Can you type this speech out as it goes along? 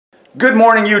Good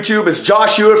morning, YouTube. It's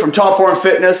Josh Hewitt from Top Form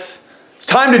Fitness. It's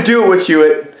time to do it with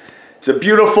Hewitt. It's a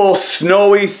beautiful,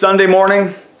 snowy Sunday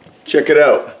morning. Check it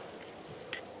out.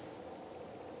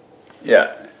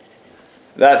 Yeah,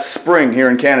 that's spring here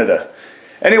in Canada.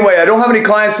 Anyway, I don't have any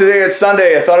clients today. It's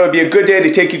Sunday. I thought it would be a good day to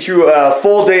take you through a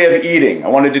full day of eating. I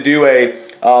wanted to do a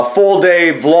full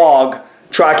day vlog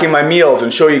tracking my meals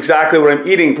and show you exactly what I'm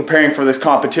eating preparing for this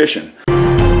competition.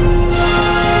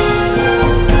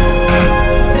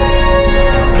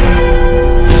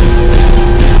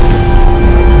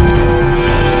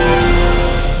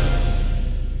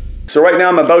 So right now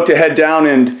I'm about to head down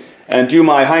and do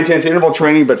my high intensity interval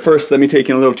training, but first let me take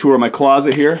you on a little tour of my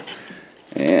closet here.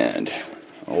 And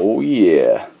oh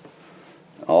yeah,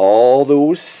 all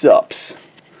those sups.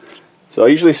 So I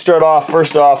usually start off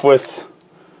first off with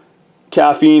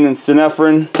caffeine and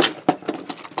synephrine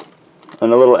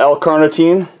and a little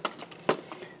L-carnitine,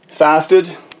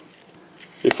 fasted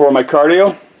before my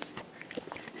cardio.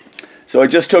 So I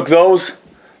just took those.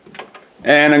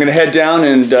 And I'm going to head down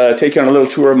and take you on a little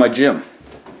tour of my gym.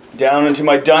 Down into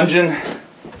my dungeon,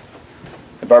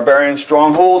 the Barbarian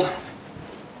Stronghold.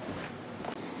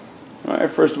 Alright,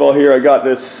 first of all here I got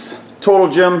this Total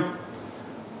Gym,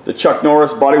 the Chuck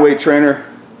Norris bodyweight trainer.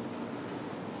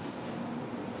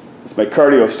 It's my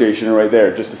cardio station right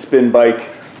there, just a spin bike.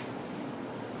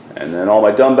 And then all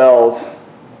my dumbbells,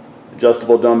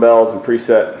 adjustable dumbbells and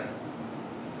preset.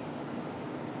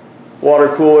 Water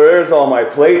cooler, there's all my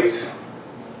plates.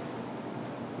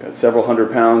 Got several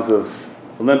hundred pounds of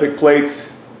Olympic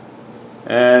plates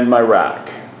and my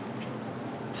rack.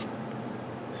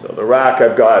 So the rack,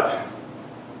 I've got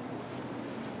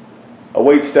a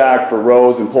weight stack for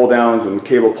rows and pull downs and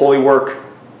cable pulley work.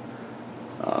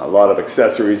 A lot of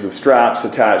accessories and straps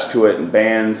attached to it and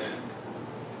bands.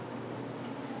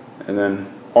 And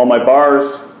then all my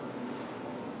bars,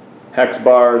 hex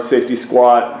bars, safety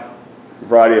squat, a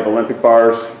variety of Olympic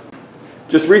bars.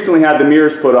 Just recently had the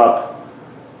mirrors put up.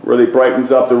 Really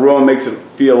brightens up the room, makes it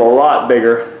feel a lot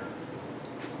bigger.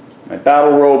 My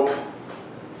battle rope,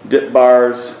 dip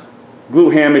bars,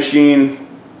 glute hand machine,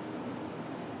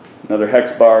 another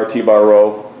hex bar, T-bar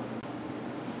row,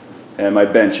 and my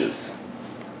benches.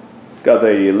 Got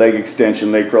the leg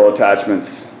extension, leg curl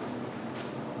attachments,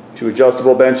 2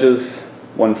 adjustable benches,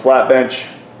 1 flat bench,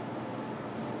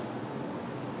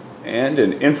 and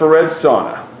an infrared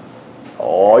sauna.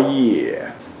 Oh yeah.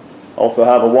 Also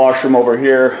have a washroom over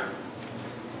here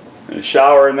and a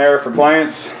shower in there for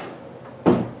clients.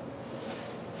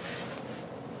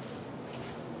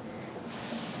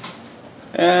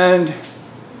 And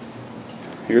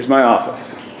here's my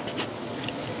office.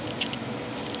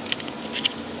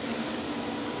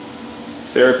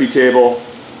 Therapy table,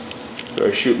 so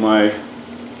I shoot my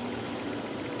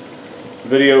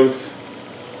videos,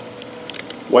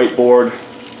 whiteboard.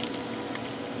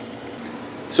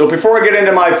 So before I get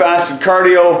into my fasted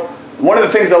cardio, one of the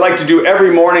things I like to do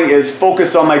every morning is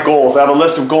focus on my goals. I have a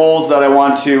list of goals that I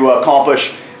want to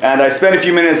accomplish, and I spend a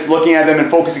few minutes looking at them and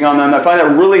focusing on them. I find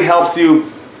that really helps you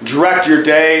direct your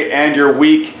day and your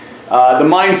week. The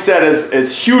mindset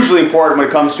is hugely important when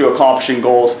it comes to accomplishing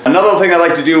goals. Another thing I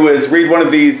like to do is read one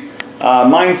of these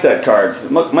mindset cards.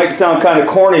 It might sound kind of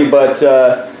corny, but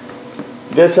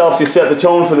this helps you set the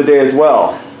tone for the day as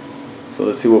well. So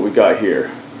let's see what we got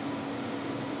here.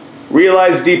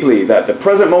 Realize deeply that the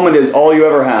present moment is all you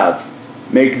ever have.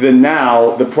 Make the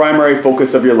now the primary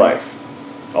focus of your life.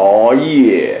 Oh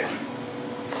yeah.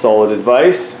 Solid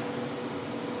advice.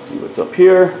 Let's see what's up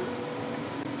here.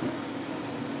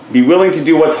 Be willing to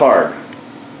do what's hard.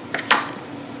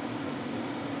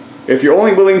 If you're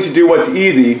only willing to do what's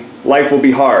easy, life will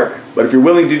be hard. But if you're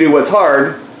willing to do what's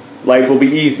hard, life will be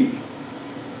easy.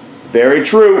 Very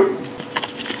true.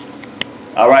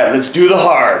 Alright, let's do the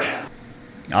hard.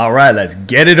 Alright, let's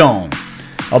get it on.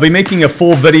 I'll be making a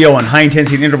full video on high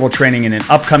intensity interval training in an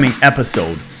upcoming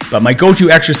episode, but my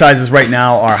go-to exercises right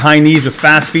now are high knees with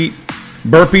fast feet,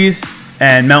 burpees,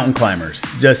 and mountain climbers.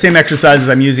 The same exercises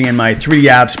I'm using in my 3D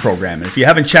abs program. And if you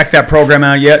haven't checked that program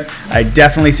out yet, I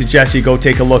definitely suggest you go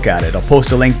take a look at it. I'll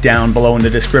post a link down below in the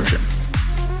description.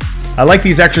 I like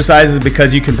these exercises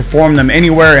because you can perform them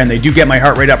anywhere and they do get my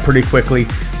heart rate up pretty quickly,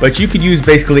 but you could use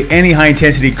basically any high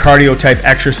intensity cardio type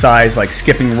exercise like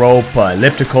skipping rope,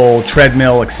 elliptical,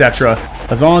 treadmill, etc.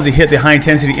 as long as you hit the high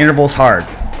intensity intervals hard.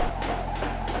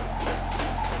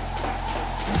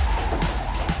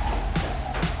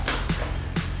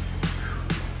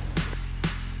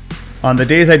 On the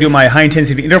days I do my high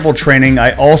intensity interval training,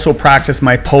 I also practice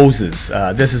my poses.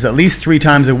 This is at least 3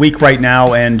 times a week right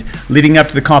now, and leading up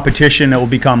to the competition it will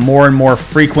become more and more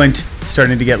frequent.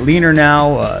 starting to get leaner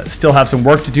now. Still have some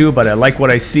work to do, but I like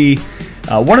what I see.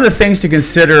 One of the things to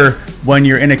consider when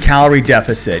you're in a calorie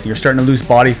deficit, you're starting to lose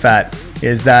body fat,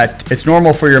 is that it's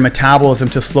normal for your metabolism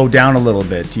to slow down a little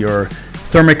bit. Your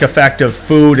thermic effect of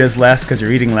food is less because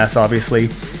you're eating less, obviously.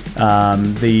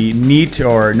 The NEAT,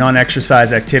 or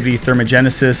non-exercise activity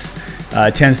thermogenesis,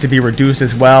 tends to be reduced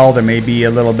as well. There may be a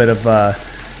little bit of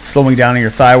slowing down in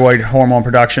your thyroid hormone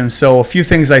production. So a few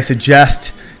things I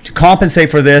suggest to compensate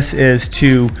for this is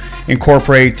to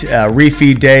incorporate a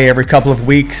refeed day every couple of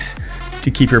weeks, to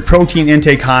keep your protein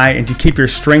intake high, and to keep your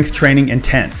strength training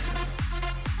intense.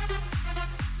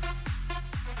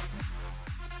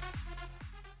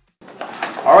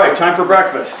 All right, time for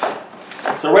breakfast.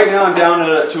 So right now I'm down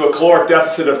to a caloric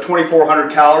deficit of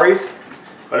 2,400 calories,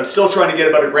 but I'm still trying to get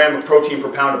about a gram of protein per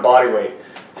pound of body weight.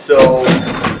 So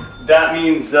that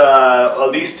means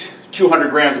at least 200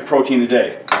 grams of protein a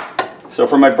day. So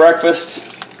for my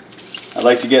breakfast, I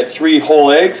like to get 3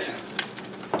 whole eggs.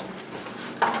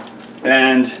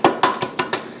 And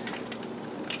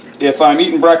if I'm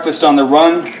eating breakfast on the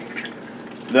run,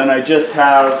 then I just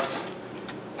have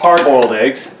hard-boiled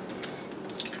eggs.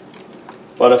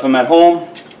 But if I'm at home,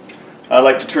 I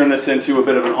like to turn this into a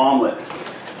bit of an omelet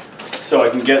so I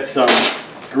can get some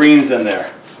greens in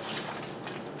there.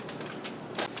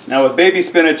 Now with baby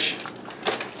spinach,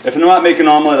 if I'm not making an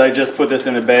omelet, I just put this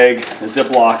in a bag, a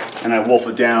Ziploc, and I wolf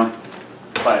it down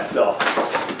by itself.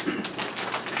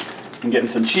 I'm getting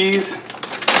some cheese.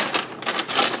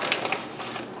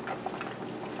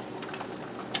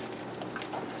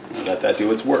 I'll let that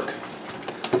do its work.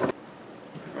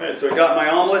 Alright, so I got my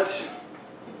omelet,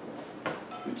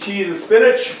 the cheese and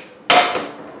spinach.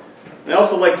 I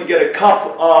also like to get a cup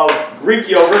of Greek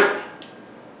yogurt,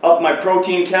 up my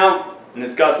protein count, and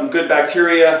it's got some good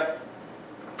bacteria,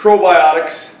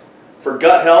 probiotics for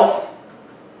gut health.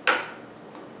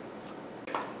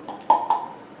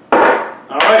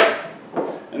 Alright,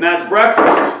 and that's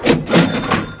breakfast.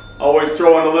 Always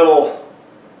throw in a little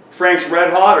Frank's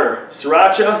Red Hot or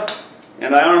Sriracha,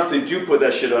 and I honestly do put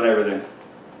that shit on everything.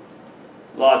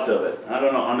 Lots of it. I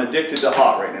don't know, I'm addicted to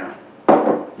hot right now.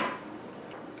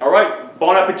 Alright,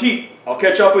 bon appetit. I'll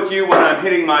catch up with you when I'm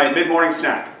hitting my mid-morning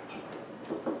snack.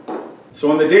 So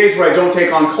on the days where I don't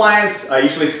take on clients, I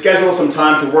usually schedule some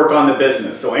time to work on the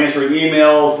business. So answering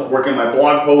emails, working my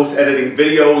blog posts, editing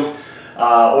videos,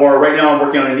 or right now I'm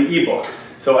working on an ebook.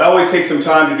 So I always take some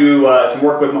time to do some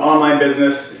work with my online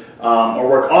business, or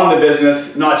work on the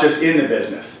business, not just in the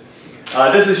business.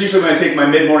 This is usually when I take my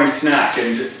mid-morning snack,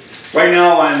 and right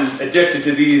now I'm addicted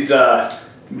to these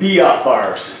Be-Up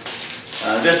bars.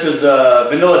 This is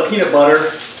vanilla peanut butter,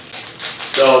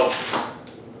 so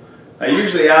I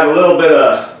usually add a little bit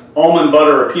of almond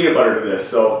butter or peanut butter to this.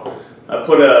 So I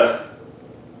put a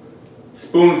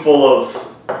spoonful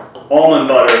of almond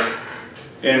butter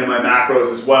into my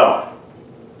macros as well.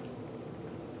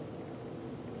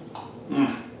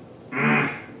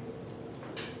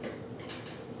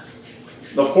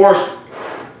 Of course,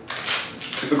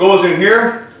 if it goes in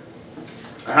here,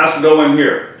 it has to go in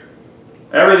here.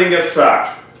 Everything gets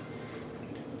tracked.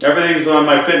 Everything's on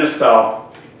my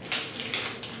MyFitnessPal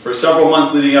for several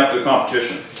months leading up to the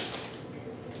competition.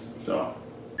 So,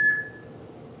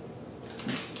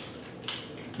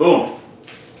 boom.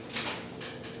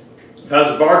 It has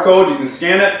a barcode, you can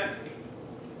scan it.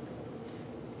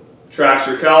 Tracks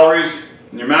your calories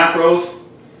and your macros.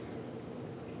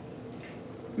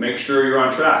 Make sure you're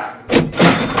on track.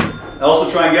 I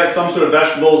also try and get some sort of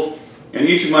vegetables in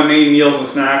each of my main meals and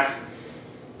snacks.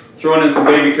 Throwing in some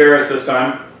baby carrots this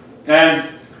time. And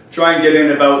try and get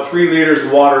in about 3 liters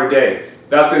of water a day.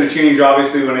 That's going to change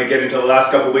obviously when I get into the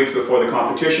last couple of weeks before the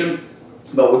competition,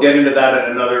 but we'll get into that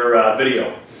in another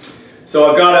video. So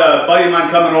I've got a buddy of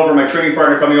mine coming over, my training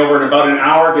partner coming over in about an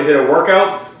hour to hit a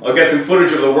workout. I'll get some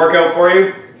footage of the workout for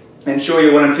you and show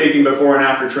you what I'm taking before and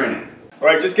after training.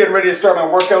 Alright, just getting ready to start my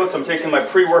workout, so I'm taking my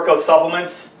pre-workout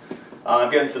supplements. I'm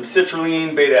getting some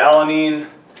citrulline, beta-alanine.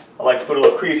 I like to put a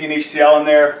little creatine HCl in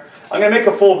there. I'm going to make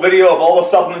a full video of all the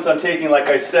supplements I'm taking, like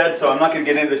I said, so I'm not going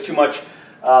to get into this too much.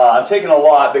 I'm taking a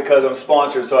lot because I'm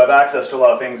sponsored, so I have access to a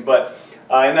lot of things, but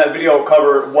in that video I'll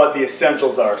cover what the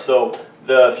essentials are. So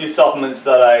the few supplements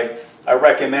that I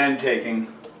recommend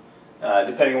taking,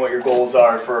 depending on what your goals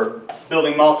are for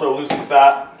building muscle or losing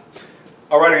fat.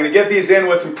 Alright, I'm going to get these in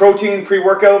with some protein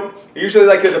pre-workout. I usually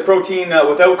like to get the protein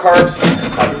without carbs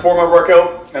before my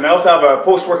workout, and I also have a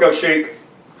post-workout shake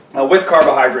with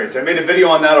carbohydrates. I made a video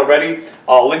on that already.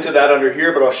 I'll link to that under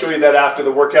here, but I'll show you that after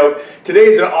the workout.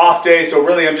 Today's an off day, so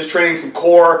really I'm just training some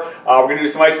core. We're going to do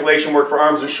some isolation work for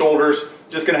arms and shoulders.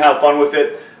 Just going to have fun with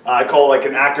it. I call it like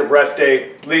an active rest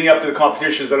day leading up to the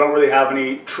competitions. I don't really have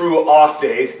any true off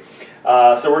days.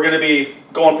 So we're going to be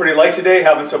going pretty light today,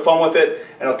 having some fun with it,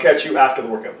 and I'll catch you after the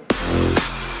workout.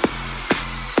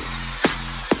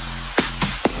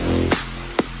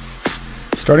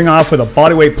 Starting off with a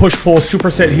bodyweight push-pull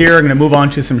superset here. I'm going to move on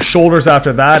to some shoulders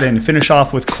after that and finish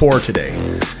off with core today.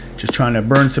 Just trying to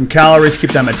burn some calories,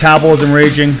 keep that metabolism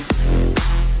raging.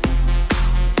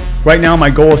 Right now my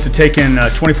goal is to take in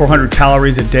 2,400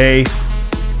 calories a day.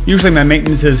 Usually my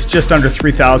maintenance is just under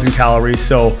 3,000 calories,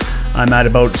 so I'm at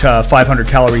about 500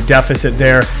 calorie deficit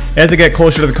there. As I get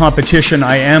closer to the competition,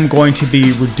 I am going to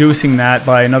be reducing that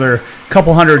by another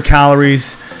couple hundred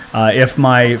calories if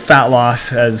my fat loss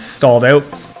has stalled out.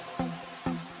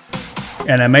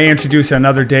 And I may introduce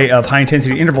another day of high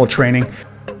intensity interval training.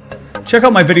 Check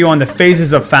out my video on the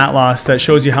phases of fat loss that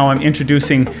shows you how I'm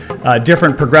introducing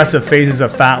different progressive phases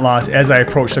of fat loss as I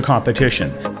approach the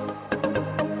competition.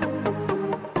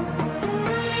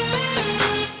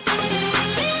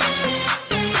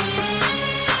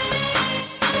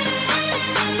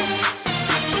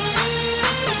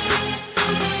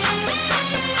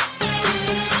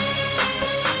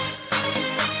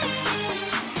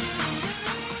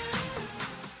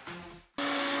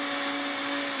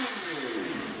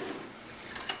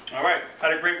 Alright,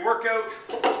 had a great workout,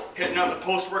 hitting up the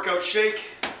post-workout shake.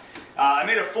 I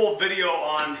made a full video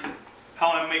on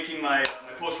how I'm making my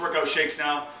post-workout shakes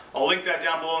now. I'll link that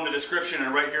down below in the description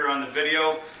and right here on the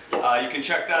video. You can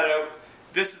check that out.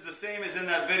 This is the same as in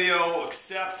that video,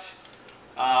 except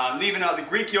I'm leaving out the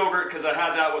Greek yogurt because I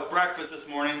had that with breakfast this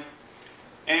morning.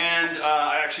 And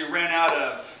I actually ran out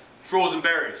of frozen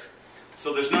berries.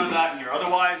 So there's none of that in here.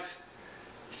 Otherwise,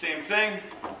 same thing.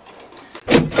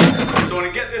 So when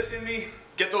I get this in me,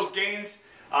 get those gains,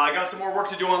 I got some more work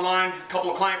to do online, a couple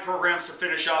of client programs to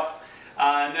finish up,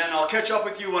 and then I'll catch up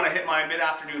with you when I hit my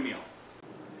mid-afternoon meal.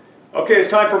 Okay, it's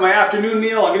time for my afternoon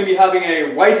meal. I'm going to be having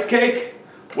a rice cake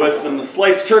with some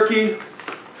sliced turkey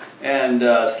and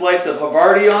a slice of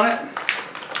Havarti on it.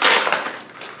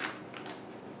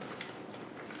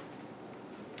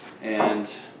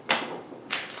 And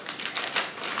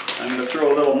I'm going to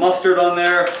throw a little mustard on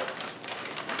there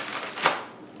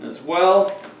as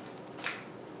well,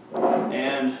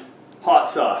 and hot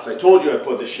sauce. I told you I'd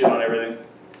put this shit on everything.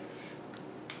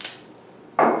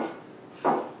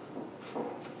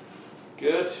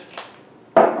 Good.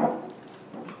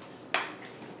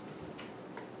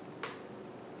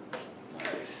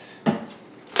 Nice.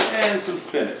 And some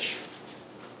spinach.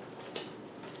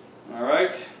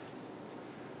 Alright.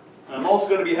 I'm also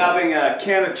going to be having a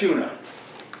can of tuna.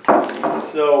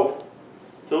 So,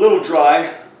 it's a little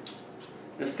dry.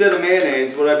 Instead of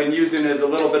mayonnaise, what I've been using is a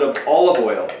little bit of olive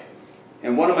oil.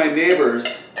 And one of my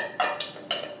neighbors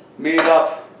made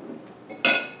up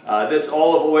this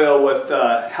olive oil with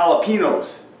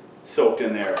jalapenos soaked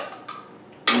in there.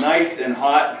 Nice and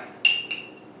hot,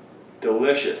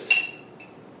 delicious.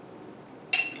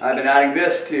 I've been adding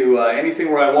this to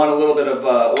anything where I want a little bit of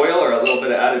oil or a little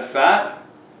bit of added fat.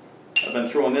 I've been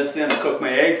throwing this in. I cook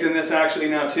my eggs in this actually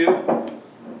now too.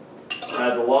 It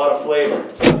adds a lot of flavor.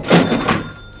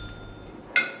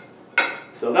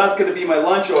 So that's going to be my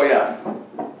lunch. Oh yeah,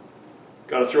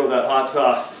 got to throw that hot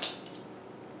sauce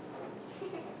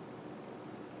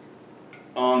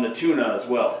on the tuna as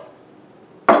well.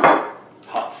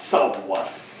 Hot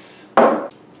sauce.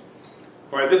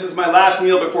 Alright, this is my last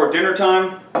meal before dinner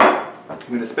time. I'm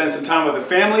going to spend some time with the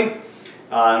family, and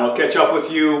I'll catch up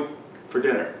with you for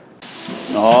dinner.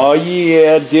 Oh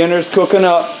yeah, dinner's cooking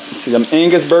up. See them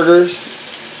Angus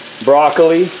burgers,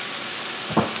 broccoli,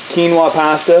 quinoa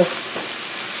pasta,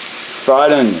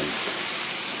 fried onions.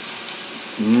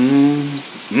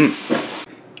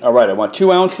 Alright, I want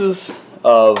 2 ounces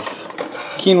of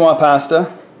quinoa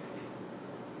pasta.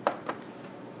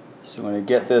 So I'm going to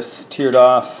get this tiered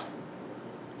off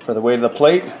for the weight of the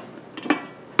plate.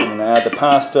 I'm going to add the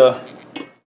pasta.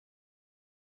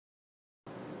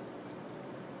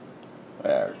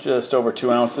 There, just over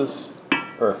 2 ounces.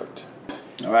 Perfect.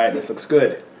 Alright, this looks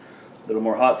good. A little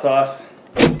more hot sauce.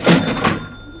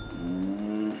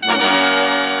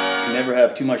 Never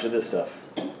have too much of this stuff.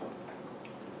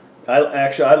 I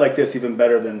like this even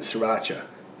better than sriracha.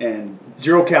 And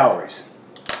 0 calories.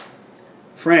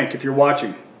 Frank, if you're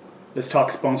watching, let's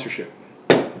talk sponsorship.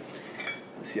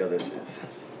 Let's see how this is.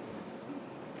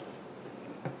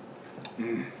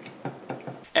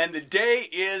 And and the day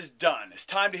is done. It's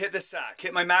time to hit the sack.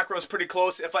 Hit my macros pretty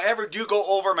close. If I ever do go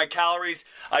over my calories,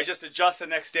 I just adjust the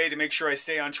next day to make sure I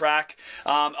stay on track.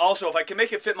 Also, if I can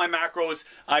make it fit my macros,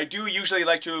 I do usually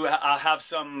like to have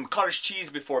some cottage cheese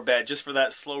before bed, just for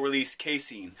that slow release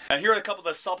casein. And here are a couple of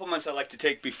the supplements I like to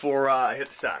take before I hit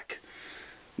the sack.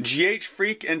 GH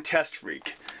Freak and Test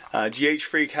Freak. GH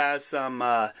Freak has some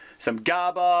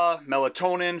GABA,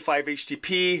 melatonin,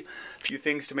 5-HTP, a few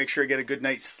things to make sure you get a good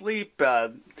night's sleep.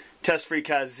 Test Freak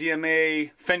has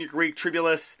ZMA, fenugreek,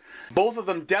 tribulus. Both of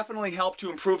them definitely help to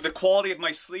improve the quality of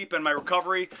my sleep and my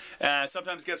recovery.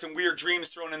 Sometimes get some weird dreams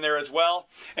thrown in there as well.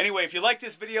 Anyway, if you like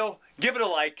this video, give it a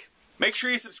like. Make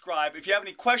sure you subscribe. If you have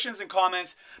any questions and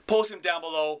comments, post them down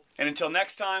below. And until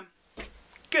next time,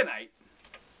 good night.